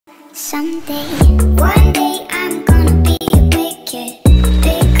Someday, one day I'm gonna be a big kid.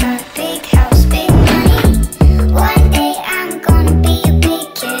 Big car, big house, big money. One day I'm gonna be a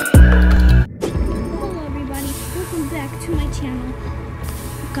big kid. Hello everybody, welcome back to my channel.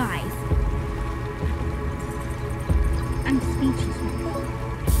 Guys, I'm speechless right now.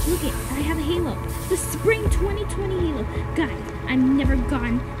 Look it, I have a halo. The Spring 2020 halo. Guys, I've never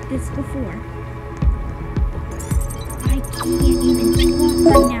gotten this before. I can't even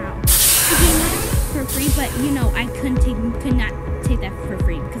talk right now. Okay, not for free, but you know, I could not take that for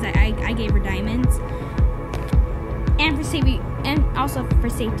free because I gave her diamonds. And for safety, and also for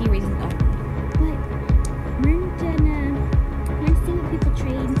safety reasons only. But we're gonna see what people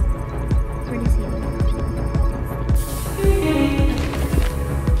trade for this halo.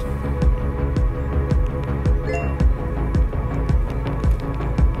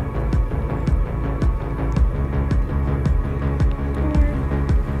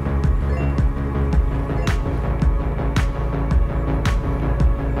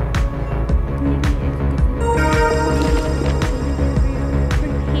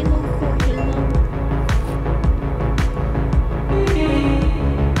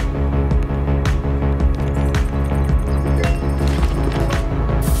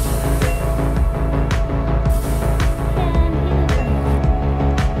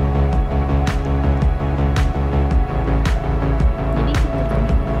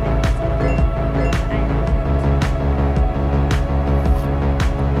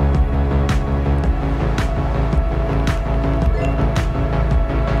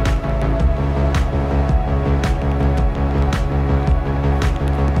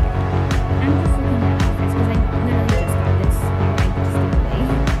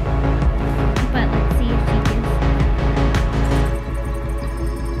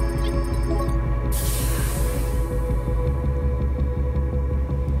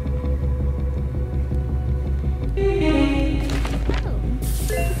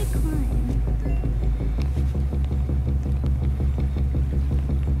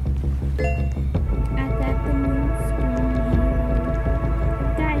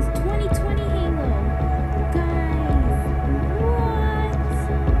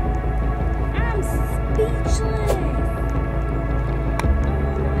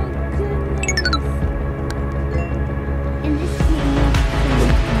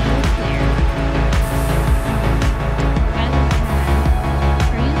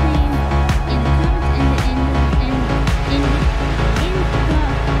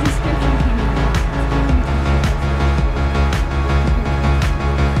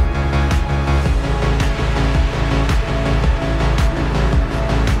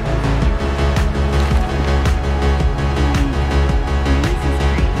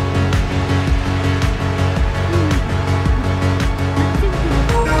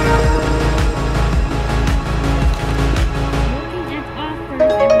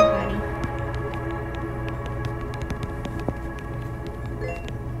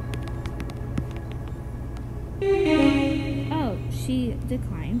 She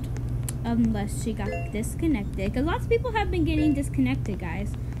declined unless she got disconnected, because lots of people have been getting disconnected,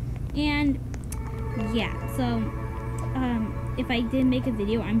 guys. And yeah, so if I did make a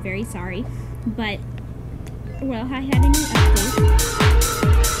video, I'm very sorry, but well, I had a new update,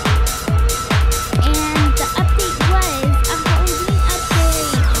 and the update was a Halloween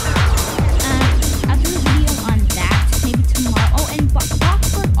update. I'll do a video on that maybe tomorrow. Oh, and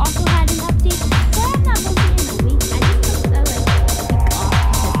Boxburg also had an update, but I'm not going to be in a week. I just took like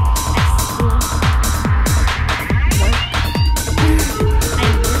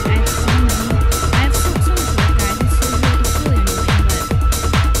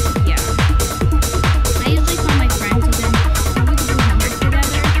I usually call my friends and then I would do them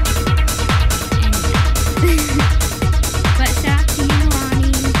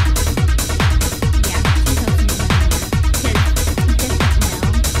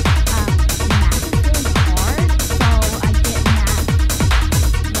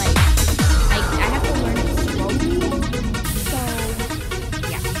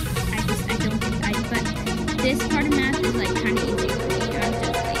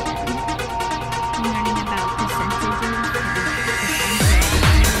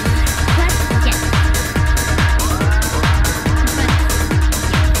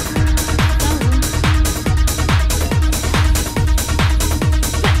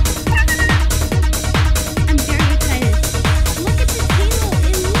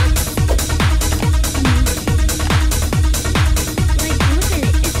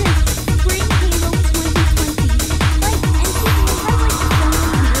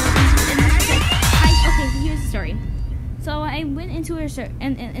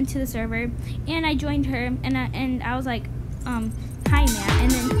into the server, and I joined her, and I was like, hi, man,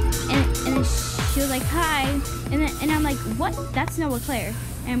 and then she was like, hi, and I'm like, what? That's Noah Claire,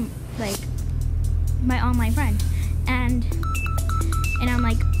 and like my online friend, and I'm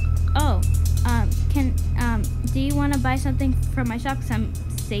like, oh, do you want to buy something from my shop? Because I'm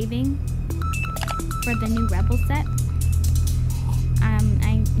saving for the new Rebel set.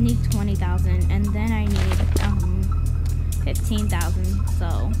 I need 20,000, and then I need 15,000.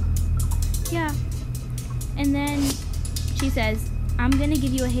 So yeah, and then she says, I'm gonna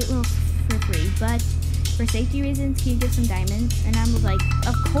give you a Halo for free, but for safety reasons, can you give some diamonds? And I was like,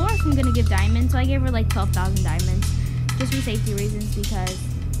 of course I'm gonna give diamonds. So I gave her like 12,000 diamonds, just for safety reasons, because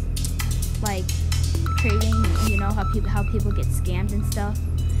like trading, you know how people get scammed and stuff.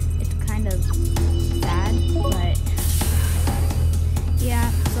 It's kind of sad, but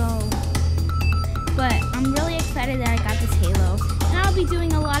yeah. So, but I'm really excited that I got this Halo, and I'll be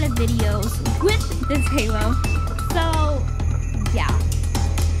doing a lot of videos with this Halo. So yeah,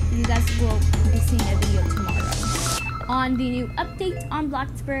 you guys will be seeing a video tomorrow on the new update on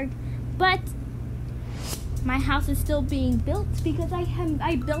Bloxburg, but my house is still being built because I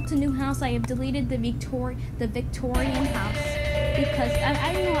built a new house. I have deleted the Victorian house because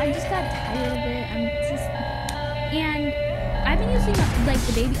I don't know, I just got tired of it. And I've been using like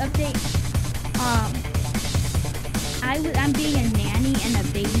the baby update. I'm being a nanny and a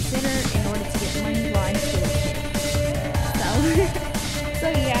babysitter in order to get money while I'm still a kid. So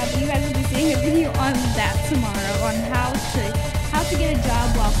yeah, you guys will be seeing a video on that tomorrow on how to get a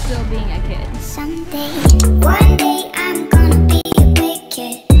job while still being a kid. Someday, one day.